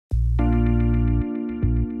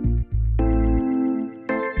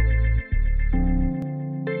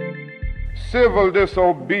Civil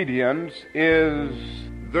disobedience is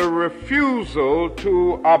the refusal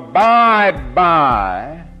to abide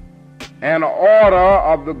by an order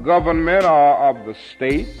of the government or of the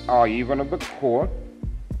state or even of the court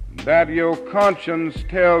that your conscience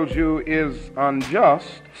tells you is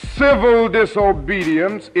unjust. Civil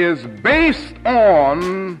disobedience is based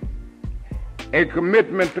on a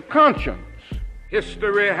commitment to conscience.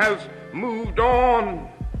 History has moved on.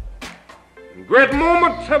 Great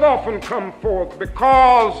moments have often come forth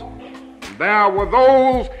because there were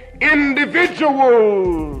those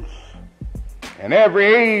individuals in every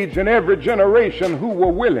age and every generation who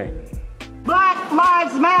were willing. Black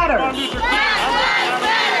Lives Matter.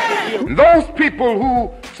 Those people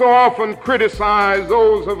who so often criticize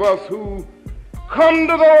those of us who come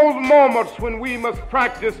to those moments when we must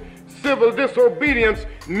practice civil disobedience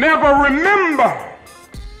never remember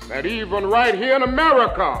that even right here in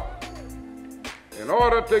America, in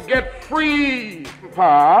order to get free,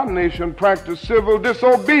 our nation practiced civil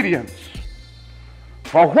disobedience.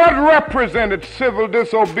 For what represented civil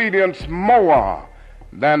disobedience more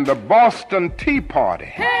than the Boston Tea Party?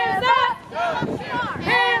 Hands up!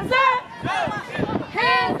 Hands up!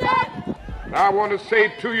 Hands up! I want to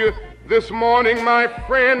say to you this morning, my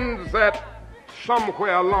friends, that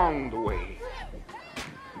somewhere along the way,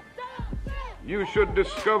 you should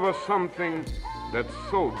discover something that's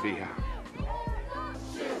so dear,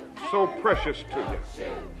 so precious to you,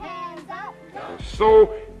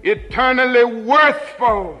 so eternally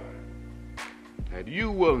worthful that you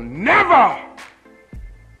will never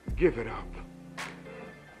give it up.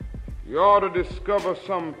 You ought to discover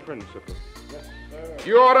some principle.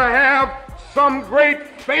 You ought to have some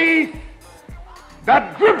great faith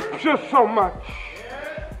that grips you so much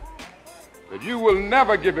that you will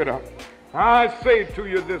never give it up. I say to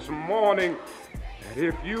you this morning that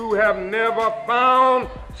if you have never found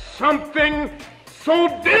something so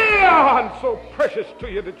dear and so precious to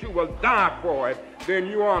you that you will die for it, then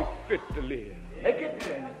you aren't fit to live. Make it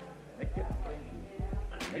plain. Make it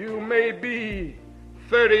plain. You may be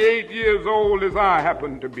 38 years old as I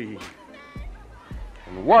happen to be.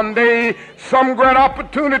 And one day some great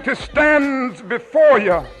opportunity stands before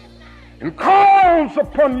you and calls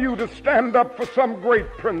upon you to stand up for some great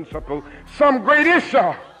principle, some great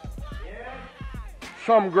issue,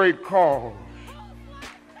 some great cause.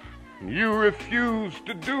 You refuse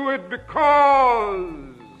to do it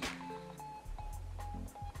because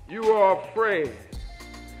you are afraid.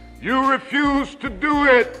 You refuse to do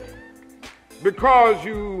it because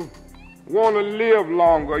you want to live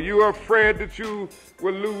longer. You're afraid that you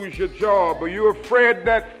will lose your job, or you're afraid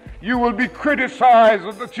that you will be criticized,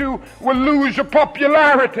 or that you will lose your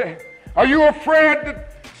popularity. Are you afraid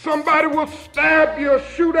that somebody will stab you or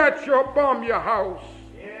shoot at you or bomb your house?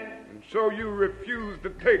 And so you refuse to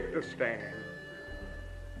take the stand.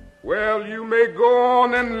 Well, you may go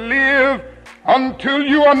on and live until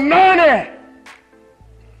you are 90,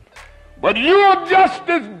 but you're just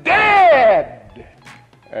as dead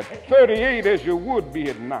at 38 as you would be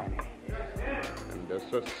at 90. And the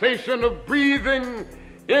cessation of breathing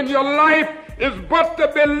in your life is but the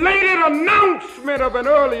belated announcement of an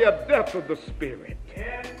earlier death of the spirit.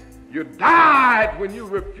 You died when you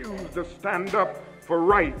refused to stand up for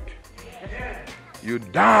right. You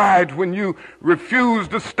died when you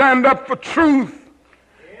refused to stand up for truth.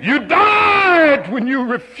 You died when you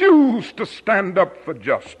refused to stand up for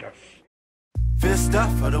justice. Fist up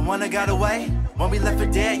for the one that got away. When we left for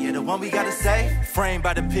dead, you're the one we gotta say. Framed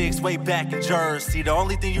by the pigs way back in Jersey. The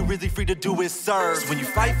only thing you really free to do is serve. So when you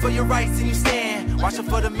fight for your rights and you stand, watch out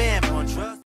for the man on drugs.